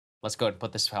Let's go ahead and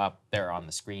put this up there on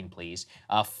the screen, please.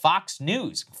 Fox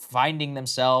News finding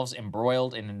themselves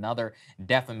embroiled in another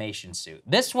defamation suit.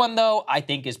 This one, though, I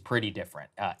think is pretty different.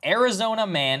 Arizona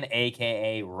man,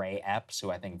 a.k.a. Ray Epps, who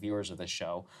I think viewers of this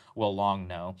show will long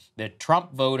know, the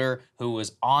Trump voter who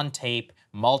was on tape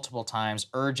multiple times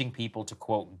urging people to,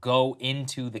 quote, go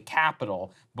into the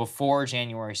Capitol before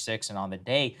January 6th and on the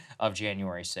day of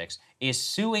January 6th, is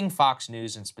suing Fox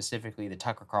News and specifically the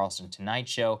Tucker Carlson Tonight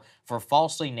Show for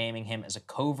falsely naming him as a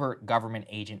covert government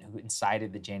agent who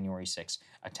incited the January 6th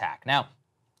attack. Now,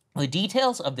 the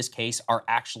details of this case are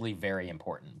actually very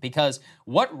important because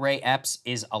what Ray Epps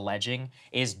is alleging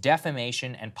is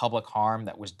defamation and public harm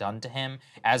that was done to him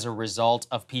as a result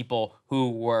of people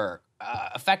who were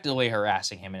effectively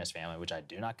harassing him and his family, which I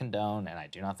do not condone and I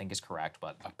do not think is correct,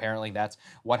 but apparently that's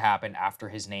what happened after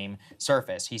his name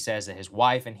surfaced. He says that his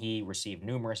wife and he received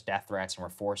numerous death threats and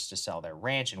were forced to sell their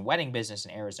ranch and wedding business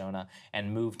in Arizona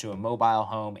and move to a mobile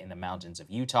home in the mountains of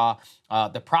Utah.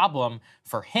 The problem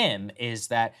for him is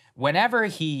that whenever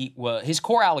his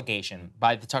core allegation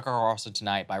by the Tucker Carlson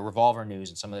Tonight, by Revolver News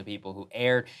and some of the people who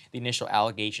aired the initial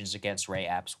allegations against Ray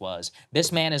Epps was,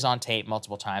 this man is on tape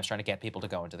multiple times trying to get people to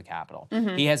go into the Capitol.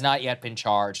 He has not yet been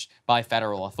charged by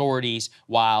federal authorities,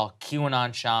 while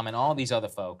QAnon shaman, all these other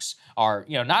folks are,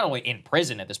 not only in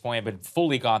prison at this point, but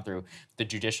fully gone through the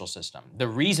judicial system. The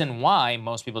reason why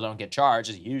most people don't get charged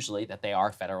is usually that they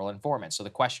are federal informants. So the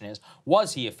question is,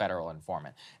 was he a federal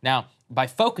informant? Now, by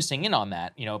focusing in on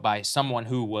that, by someone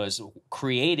who was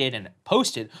created and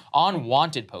posted on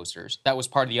wanted posters, that was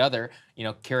part of the other,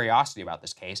 curiosity about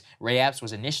this case. Ray Epps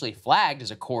was initially flagged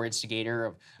as a core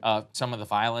instigator of some of the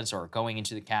violence or going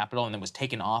into the Capitol and then was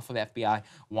taken off of FBI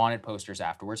wanted posters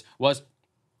afterwards.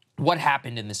 What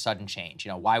happened in this sudden change?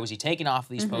 Why was he taken off of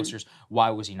these posters? Why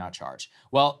was he not charged?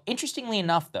 Well, interestingly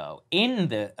enough, though, in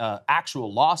the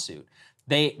actual lawsuit,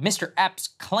 Mr. Epps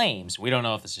claims, we don't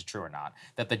know if this is true or not,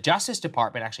 that the Justice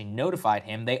Department actually notified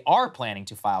him they are planning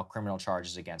to file criminal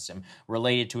charges against him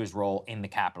related to his role in the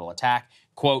Capitol attack.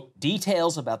 Quote,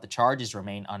 details about the charges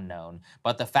remain unknown,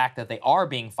 but the fact that they are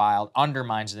being filed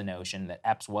undermines the notion that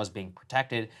Epps was being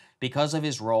protected because of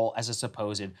his role as a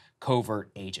supposed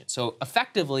covert agent. So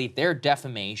effectively, their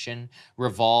defamation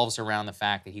revolves around the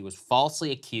fact that he was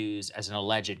falsely accused as an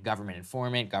alleged government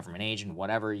informant, government agent,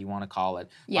 whatever you want to call it,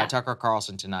 by Tucker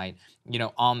Carlson Tonight,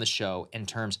 on the show in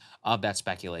terms of that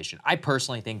speculation. I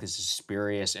personally think this is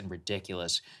spurious and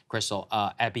ridiculous, Krystal,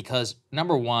 because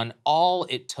number one, all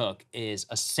it took is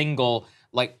a single,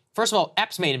 first of all,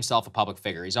 Epps made himself a public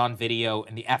figure. He's on video,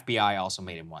 and the FBI also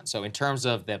made him one. So in terms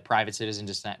of the private citizen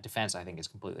defense, I think is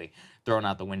completely thrown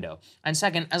out the window. And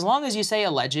second, as long as you say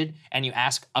alleged and you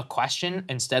ask a question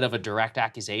instead of a direct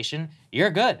accusation,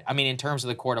 you're good. I mean, in terms of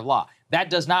the court of law. That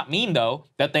does not mean, though,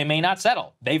 that they may not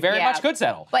settle. They very much could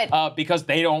settle because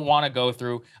they don't want to go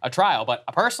through a trial. But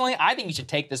personally, I think you should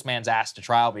take this man's ass to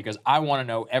trial because I want to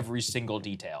know every single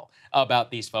detail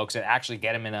about these folks and actually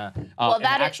get him in an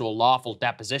actual lawful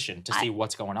deposition to see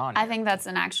what's going on here. I think that's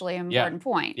an actually important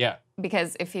point. Yeah.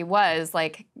 Because if he was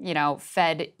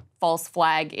Fed false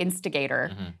flag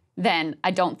instigator, then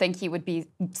I don't think he would be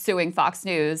suing Fox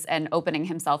News and opening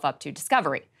himself up to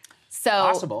discovery. So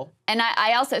possible. And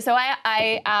I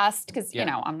asked, because,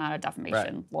 I'm not a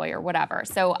defamation lawyer, whatever.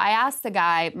 So I asked the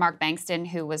guy, Mark Bankston,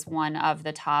 who was one of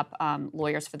the top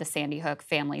lawyers for the Sandy Hook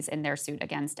families in their suit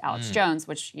against Alex Jones,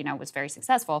 which, was very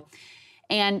successful.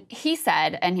 And he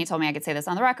said, and he told me I could say this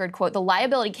on the record, quote, the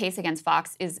liability case against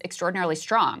Fox is extraordinarily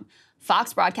strong.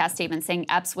 Fox broadcast statement saying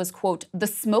Epps was, quote, the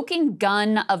smoking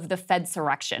gun of the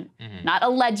Fedsurrection. Not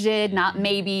alleged, not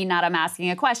maybe, not I'm asking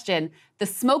a question. The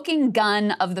smoking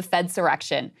gun of the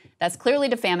Fedsurrection. That's clearly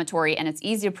defamatory, and it's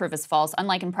easy to prove as false.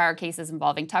 Unlike in prior cases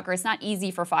involving Tucker, it's not easy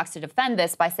for Fox to defend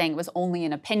this by saying it was only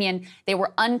an opinion. They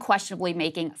were unquestionably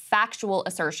making factual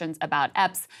assertions about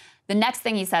Epps. The next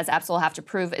thing he says Epps will have to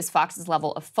prove is Fox's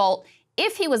level of fault.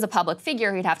 If he was a public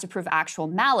figure, he'd have to prove actual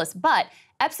malice, but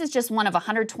Epps is just one of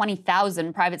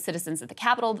 120,000 private citizens at the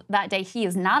Capitol that day. He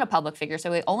is not a public figure,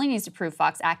 so he only needs to prove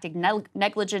Fox acting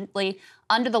negligently.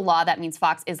 Under the law, that means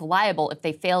Fox is liable if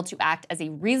they fail to act as a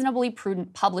reasonably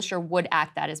prudent publisher would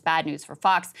act. That is bad news for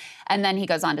Fox. And then he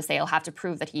goes on to say he'll have to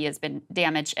prove that he has been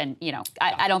damaged. And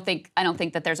I don't think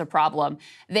that there's a problem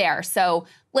there. So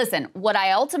listen, what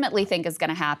I ultimately think is going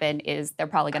to happen is they're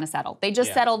probably going to settle. They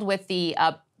just settled with the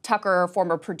Tucker,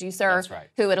 former producer,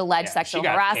 who had alleged sexual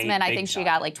harassment. I think she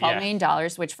got like $12 million,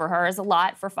 which for her is a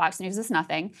lot. For Fox News is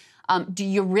nothing. Do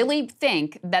you really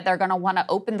think that they're going to want to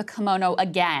open the kimono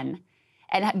again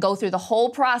and go through the whole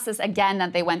process again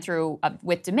that they went through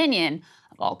with Dominion,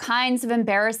 all kinds of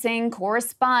embarrassing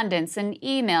correspondence and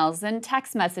emails and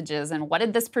text messages and what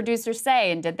did this producer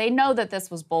say and did they know that this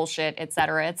was bullshit, et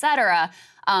cetera, et cetera.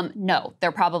 No,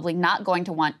 they're probably not going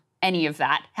to want any of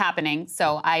that happening.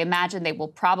 So I imagine they will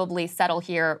probably settle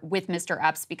here with Mr.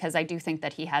 Epps because I do think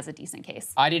that he has a decent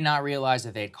case. I did not realize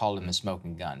that they had called him the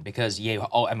smoking gun because,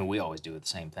 I mean, we always do the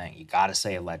same thing. You got to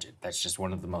say alleged. That's just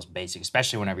one of the most basic,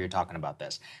 especially whenever you're talking about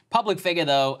this. Public figure,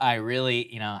 though, I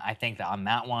really, I think that on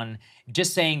that one,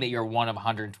 just saying that you're one of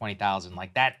 120,000,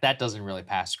 like that doesn't really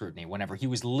pass scrutiny. Whenever he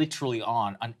was literally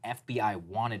on an FBI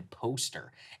wanted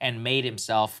poster and made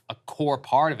himself a core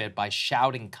part of it by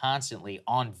shouting constantly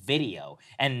on video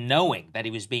and knowing that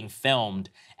he was being filmed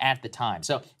at the time.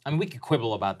 So, I mean, we could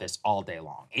quibble about this all day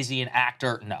long. Is he an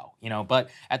actor? No, but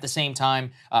at the same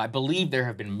time, I believe there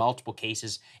have been multiple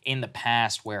cases in the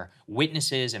past where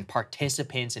witnesses and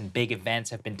participants in big events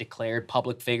have been declared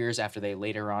public figures after they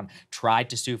later on tried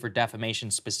to sue for defamation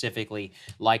specifically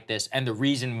like this. And the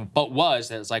reason was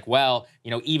that it's like, well,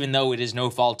 even though it is no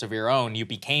fault of your own, you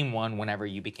became one whenever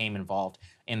you became involved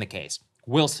in the case.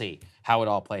 We'll see how it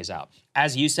all plays out.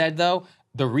 As you said, though,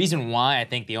 the reason why I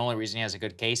think the only reason he has a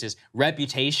good case is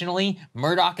reputationally,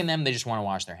 Murdoch and them, they just want to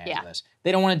wash their hands of this.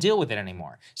 They don't want to deal with it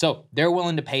anymore. So they're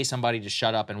willing to pay somebody to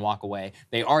shut up and walk away.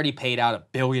 They already paid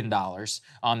out $1 billion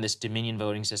on this Dominion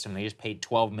voting system. They just paid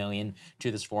 $12 million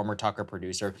to this former Tucker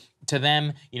producer. To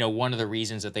them, one of the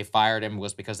reasons that they fired him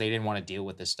was because they didn't want to deal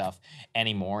with this stuff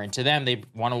anymore. And to them, they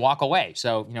want to walk away.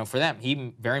 So, for them,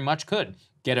 he very much could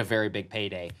get a very big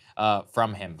payday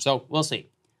from him. So we'll see.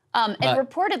 And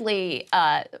reportedly,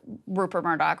 Rupert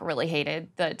Murdoch really hated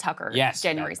the Tucker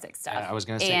January 6th stuff. I was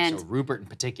going to say, so Rupert in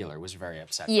particular was very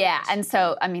upset. Yeah, and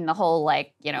so, I mean, the whole,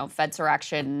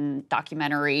 Fedsurrection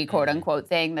documentary, quote-unquote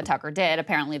thing that Tucker did,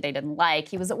 apparently they didn't like.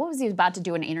 He was about to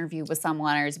do an interview with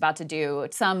someone, or he was about to do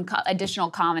some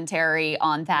additional commentary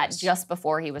on that just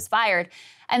before he was fired.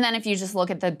 And then if you just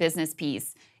look at the business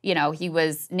piece, he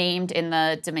was named in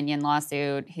the Dominion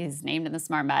lawsuit. He's named in the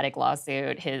Smartmatic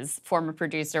lawsuit. His former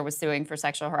producer was suing for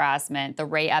sexual harassment. The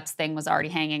Ray Epps thing was already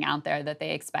hanging out there that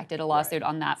they expected a lawsuit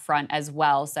on that front as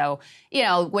well. So,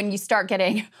 when you start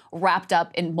getting wrapped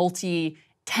up in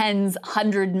multi-tens,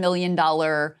 $100 million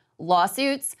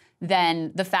lawsuits,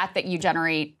 then the fact that you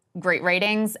generate great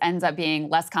ratings ends up being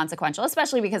less consequential,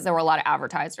 especially because there were a lot of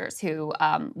advertisers who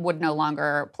would no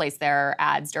longer place their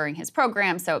ads during his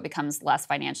program, so it becomes less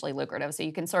financially lucrative. So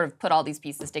you can sort of put all these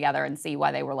pieces together and see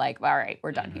why they were like, all right,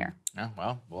 we're done here. Yeah,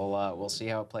 well, we'll see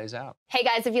how it plays out. Hey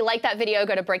guys, if you like that video,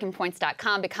 go to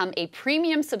breakingpoints.com, become a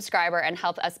premium subscriber, and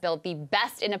help us build the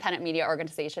best independent media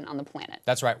organization on the planet.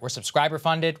 That's right. We're subscriber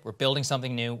funded. We're building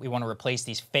something new. We want to replace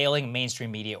these failing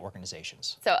mainstream media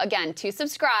organizations. So again, to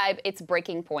subscribe, it's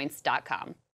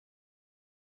breakingpoints.com.